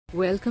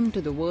Welcome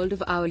to the world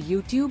of our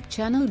YouTube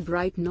channel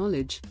Bright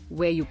Knowledge,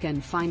 where you can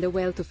find a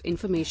wealth of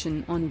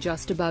information on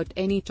just about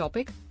any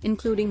topic,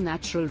 including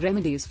natural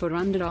remedies for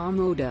underarm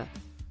odor.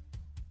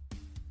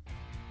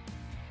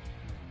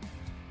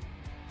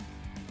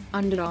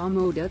 Underarm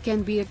odor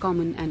can be a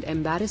common and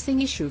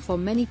embarrassing issue for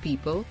many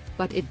people,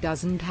 but it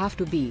doesn't have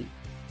to be.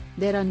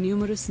 There are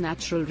numerous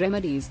natural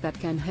remedies that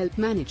can help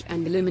manage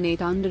and eliminate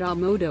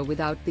underarm odor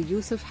without the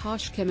use of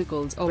harsh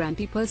chemicals or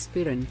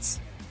antiperspirants.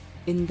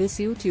 In this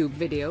YouTube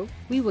video,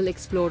 we will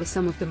explore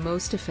some of the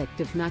most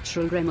effective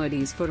natural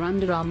remedies for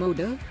underarm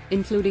odor,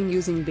 including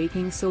using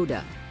baking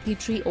soda, tea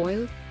tree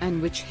oil, and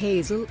witch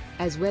hazel,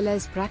 as well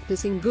as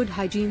practicing good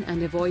hygiene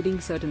and avoiding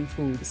certain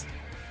foods.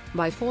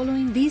 By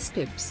following these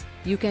tips,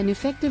 you can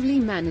effectively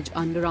manage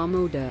underarm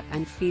odor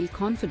and feel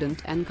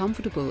confident and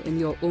comfortable in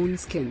your own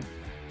skin.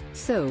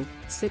 So,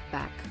 sit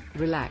back,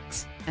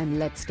 relax, and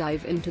let's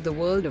dive into the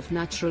world of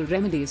natural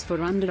remedies for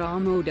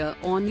underarm odor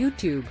on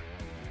YouTube.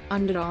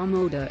 Underarm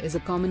odor is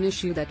a common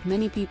issue that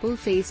many people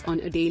face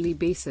on a daily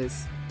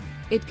basis.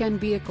 It can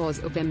be a cause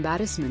of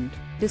embarrassment,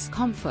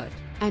 discomfort,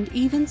 and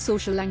even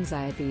social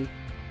anxiety.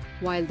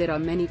 While there are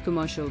many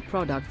commercial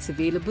products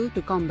available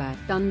to combat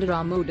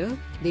underarm odor,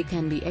 they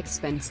can be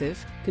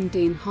expensive,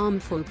 contain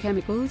harmful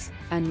chemicals,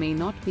 and may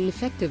not be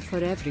effective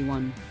for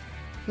everyone.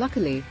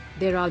 Luckily,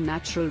 there are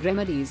natural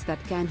remedies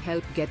that can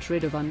help get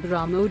rid of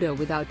underarm odor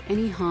without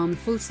any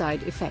harmful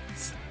side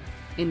effects.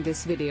 In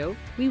this video,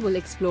 we will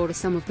explore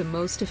some of the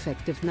most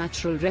effective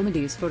natural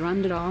remedies for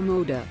underarm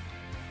odor.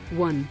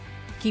 1.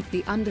 Keep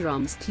the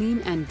underarms clean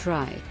and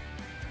dry.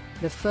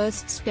 The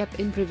first step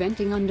in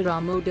preventing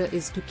underarm odor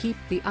is to keep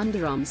the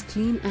underarms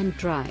clean and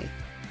dry.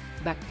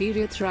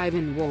 Bacteria thrive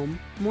in warm,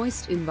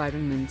 moist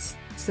environments,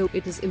 so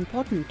it is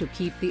important to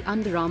keep the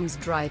underarms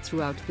dry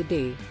throughout the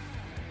day.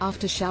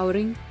 After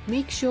showering,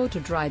 make sure to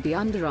dry the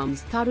underarms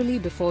thoroughly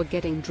before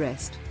getting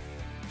dressed.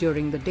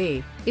 During the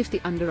day, if the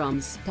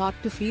underarms start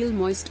to feel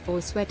moist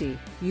or sweaty,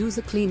 use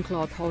a clean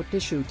cloth or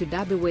tissue to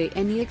dab away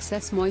any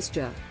excess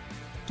moisture.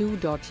 2.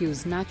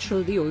 Use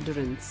natural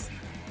deodorants.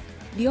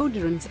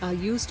 Deodorants are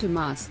used to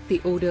mask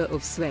the odor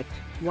of sweat,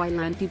 while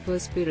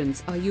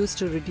antiperspirants are used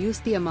to reduce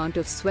the amount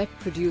of sweat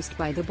produced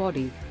by the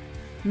body.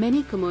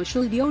 Many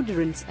commercial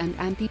deodorants and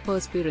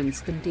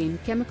antiperspirants contain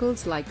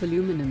chemicals like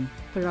aluminum,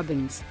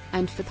 parabens,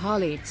 and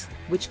phthalates,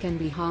 which can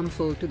be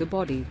harmful to the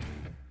body.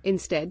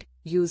 Instead,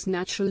 use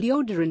natural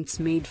deodorants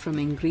made from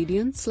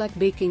ingredients like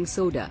baking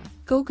soda,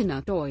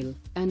 coconut oil,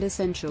 and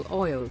essential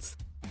oils.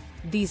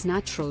 These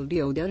natural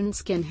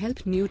deodorants can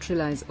help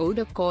neutralize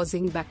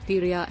odor-causing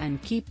bacteria and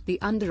keep the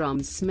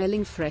underarms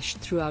smelling fresh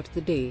throughout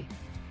the day.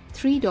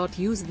 3.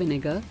 Use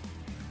vinegar.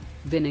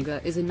 Vinegar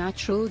is a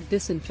natural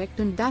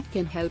disinfectant that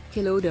can help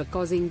kill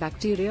odor-causing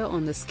bacteria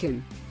on the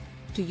skin.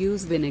 To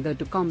use vinegar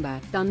to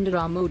combat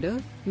underarm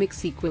odor,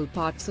 mix equal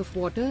parts of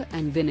water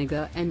and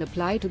vinegar and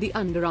apply to the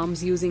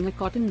underarms using a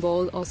cotton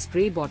ball or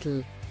spray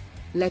bottle.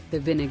 Let the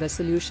vinegar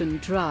solution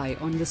dry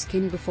on the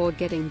skin before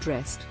getting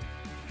dressed.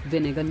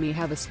 Vinegar may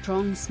have a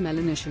strong smell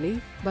initially,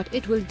 but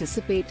it will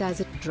dissipate as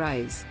it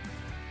dries.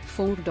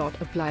 4.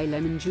 Apply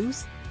lemon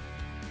juice.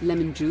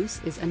 Lemon juice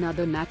is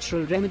another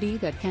natural remedy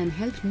that can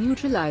help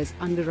neutralize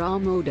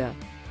underarm odor.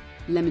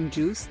 Lemon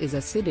juice is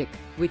acidic,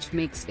 which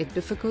makes it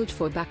difficult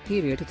for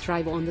bacteria to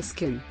thrive on the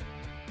skin.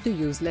 To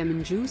use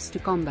lemon juice to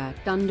combat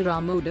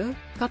underarm odor,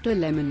 cut a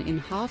lemon in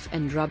half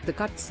and rub the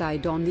cut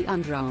side on the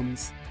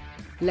underarms.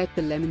 Let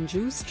the lemon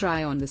juice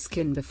dry on the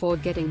skin before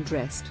getting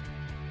dressed.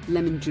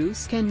 Lemon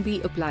juice can be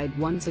applied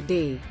once a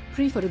day,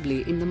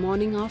 preferably in the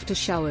morning after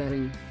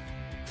showering.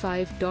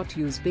 5.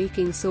 Use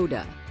baking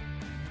soda.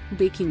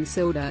 Baking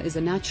soda is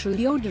a natural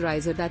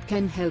deodorizer that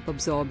can help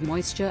absorb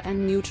moisture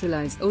and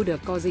neutralize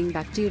odor-causing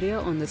bacteria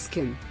on the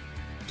skin.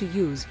 To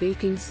use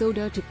baking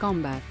soda to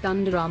combat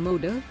underarm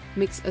odor,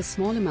 mix a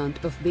small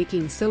amount of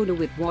baking soda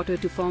with water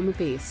to form a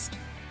paste.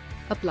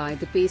 Apply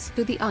the paste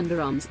to the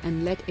underarms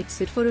and let it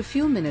sit for a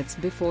few minutes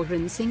before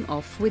rinsing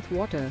off with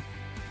water.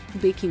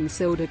 Baking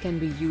soda can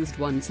be used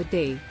once a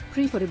day,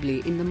 preferably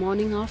in the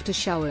morning after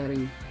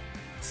showering.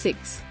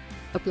 6.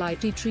 Apply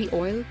tea tree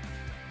oil.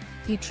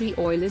 Tea tree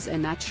oil is a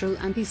natural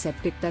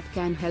antiseptic that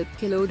can help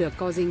kill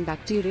odor-causing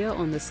bacteria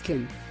on the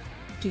skin.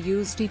 To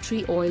use tea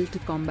tree oil to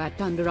combat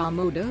underarm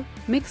odor,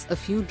 mix a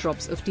few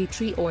drops of tea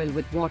tree oil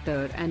with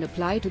water and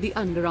apply to the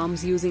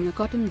underarms using a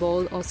cotton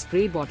ball or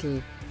spray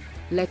bottle.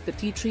 Let the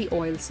tea tree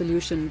oil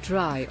solution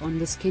dry on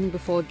the skin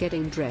before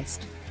getting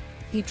dressed.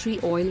 Tea tree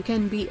oil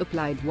can be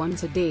applied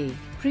once a day,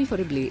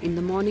 preferably in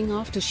the morning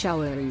after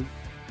showering.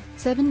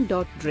 7.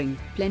 Drink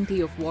plenty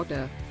of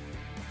water.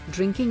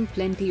 Drinking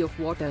plenty of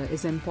water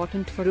is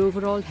important for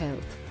overall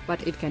health,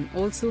 but it can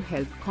also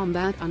help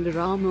combat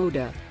underarm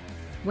odor.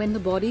 When the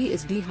body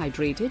is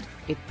dehydrated,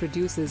 it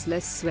produces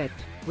less sweat,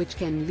 which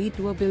can lead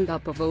to a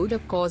buildup of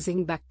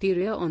odor-causing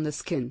bacteria on the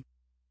skin.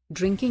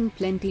 Drinking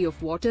plenty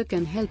of water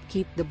can help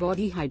keep the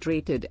body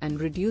hydrated and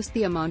reduce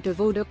the amount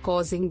of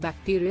odor-causing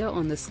bacteria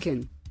on the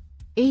skin.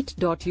 8.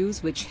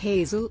 Use witch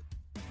hazel.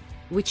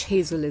 Witch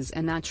hazel is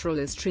a natural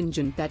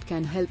astringent that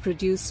can help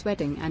reduce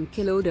sweating and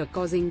kill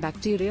odor-causing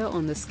bacteria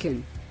on the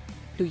skin.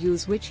 To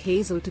use witch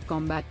hazel to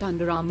combat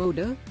underarm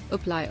odor,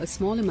 apply a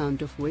small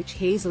amount of witch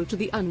hazel to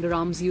the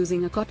underarms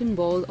using a cotton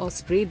ball or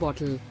spray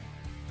bottle.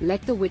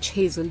 Let the witch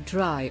hazel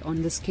dry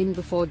on the skin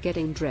before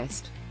getting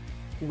dressed.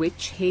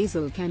 Witch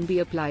hazel can be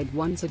applied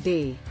once a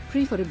day,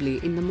 preferably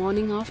in the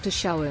morning after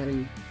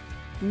showering.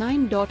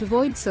 9.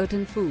 Avoid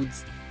certain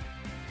foods.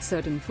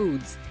 Certain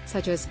foods,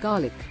 such as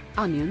garlic,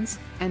 onions,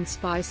 and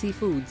spicy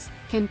foods,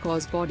 can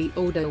cause body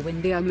odor when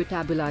they are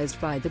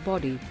metabolized by the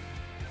body.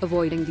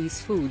 Avoiding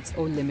these foods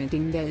or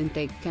limiting their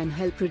intake can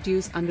help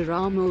reduce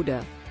underarm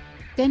odor.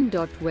 10.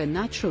 Wear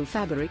natural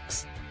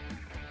fabrics.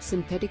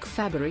 Synthetic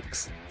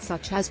fabrics,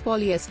 such as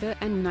polyester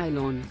and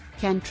nylon,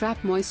 can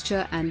trap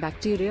moisture and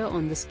bacteria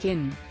on the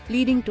skin,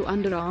 leading to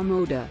underarm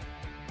odor.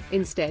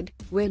 Instead,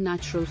 wear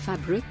natural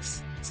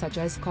fabrics, such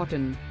as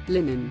cotton,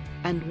 linen,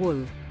 and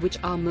wool, which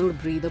are more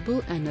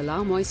breathable and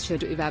allow moisture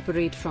to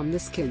evaporate from the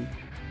skin.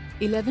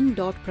 11.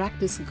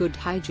 Practice good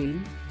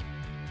hygiene.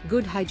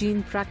 Good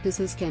hygiene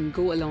practices can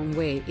go a long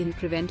way in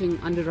preventing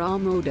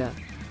underarm odor.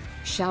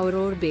 Shower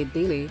or bathe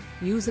daily,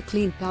 use a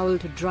clean towel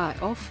to dry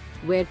off,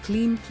 wear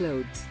clean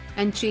clothes,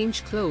 and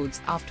change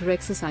clothes after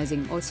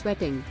exercising or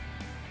sweating.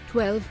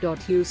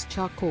 12. Use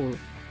charcoal.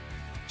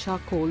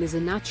 Charcoal is a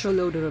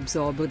natural odor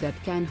absorber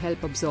that can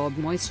help absorb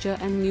moisture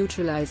and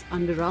neutralize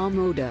underarm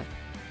odor.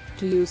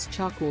 To use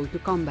charcoal to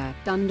combat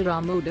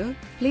underarm odor,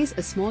 place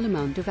a small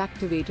amount of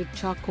activated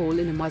charcoal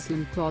in a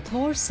muslin cloth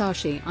or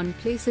sachet and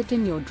place it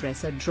in your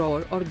dresser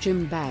drawer or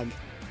gym bag.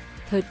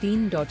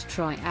 13.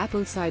 Try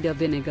apple cider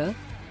vinegar.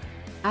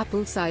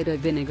 Apple cider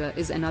vinegar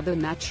is another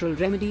natural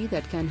remedy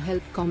that can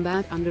help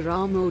combat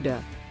underarm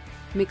odor.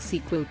 Mix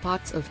equal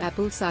parts of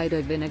apple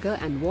cider vinegar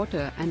and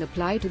water and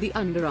apply to the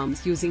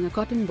underarms using a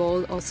cotton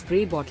ball or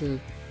spray bottle.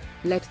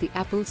 Let the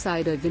apple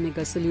cider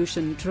vinegar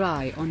solution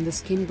dry on the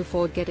skin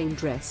before getting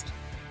dressed.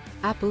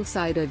 Apple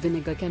cider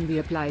vinegar can be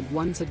applied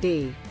once a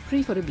day,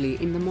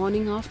 preferably in the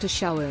morning after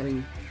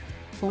showering.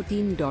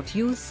 14.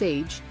 Use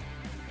sage.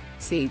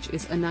 Sage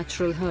is a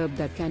natural herb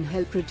that can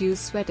help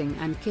reduce sweating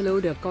and kill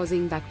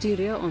odor-causing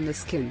bacteria on the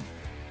skin.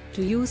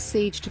 To use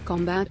sage to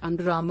combat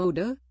underarm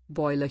odor,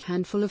 boil a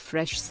handful of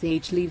fresh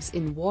sage leaves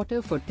in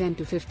water for 10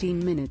 to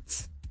 15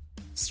 minutes.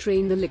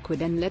 Strain the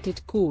liquid and let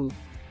it cool.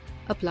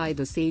 Apply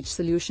the sage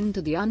solution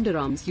to the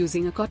underarms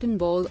using a cotton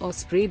ball or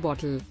spray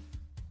bottle.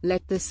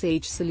 Let the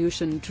sage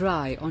solution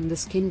dry on the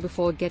skin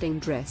before getting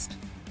dressed.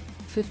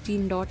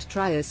 15.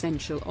 Try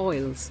essential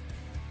oils.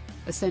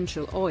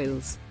 Essential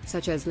oils,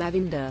 such as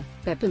lavender,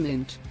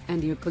 peppermint,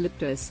 and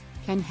eucalyptus,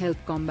 can help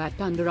combat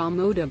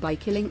underarm odor by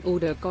killing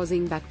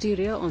odor-causing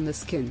bacteria on the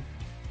skin.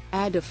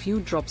 Add a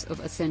few drops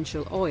of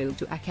essential oil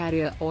to a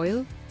carrier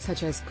oil,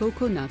 such as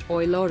coconut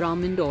oil or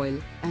almond oil,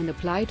 and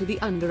apply to the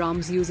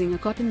underarms using a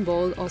cotton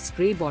ball or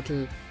spray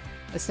bottle.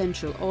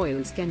 Essential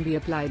oils can be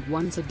applied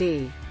once a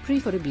day,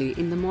 preferably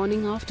in the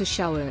morning after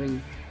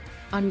showering.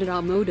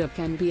 Underarm odor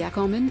can be a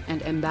common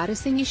and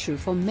embarrassing issue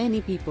for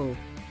many people.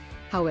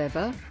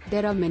 However,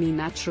 there are many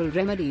natural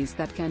remedies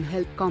that can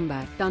help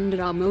combat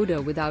underarm odor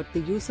without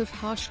the use of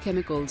harsh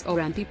chemicals or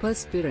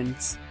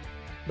antiperspirants.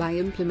 By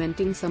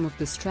implementing some of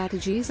the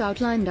strategies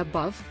outlined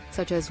above,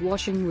 such as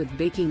washing with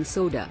baking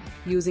soda,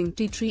 using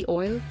tea tree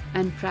oil,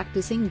 and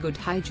practicing good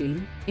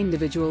hygiene,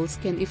 individuals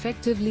can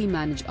effectively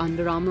manage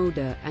underarm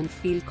odor and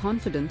feel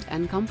confident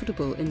and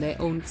comfortable in their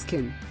own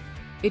skin.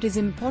 It is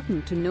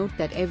important to note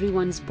that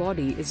everyone's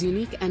body is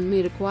unique and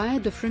may require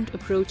different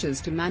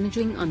approaches to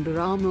managing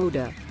underarm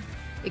odor.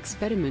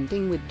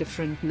 Experimenting with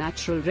different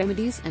natural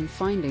remedies and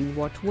finding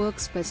what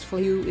works best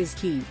for you is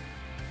key.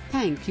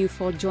 Thank you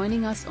for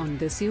joining us on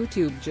this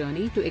YouTube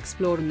journey to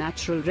explore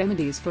natural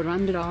remedies for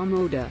underarm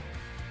odor.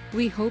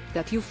 We hope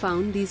that you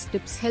found these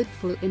tips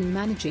helpful in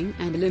managing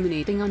and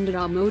eliminating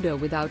underarm odor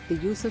without the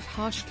use of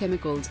harsh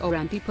chemicals or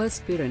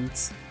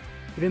antiperspirants.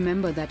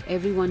 Remember that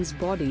everyone's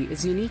body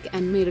is unique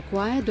and may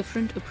require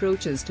different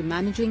approaches to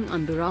managing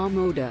underarm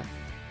odor.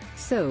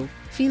 So,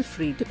 feel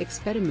free to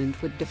experiment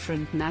with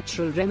different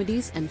natural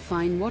remedies and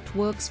find what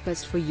works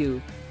best for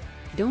you.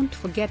 Don't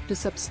forget to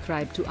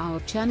subscribe to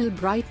our channel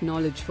Bright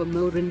Knowledge for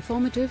more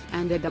informative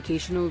and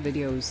educational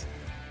videos.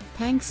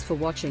 Thanks for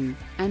watching,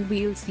 and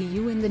we'll see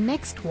you in the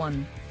next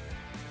one.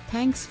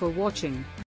 Thanks for watching.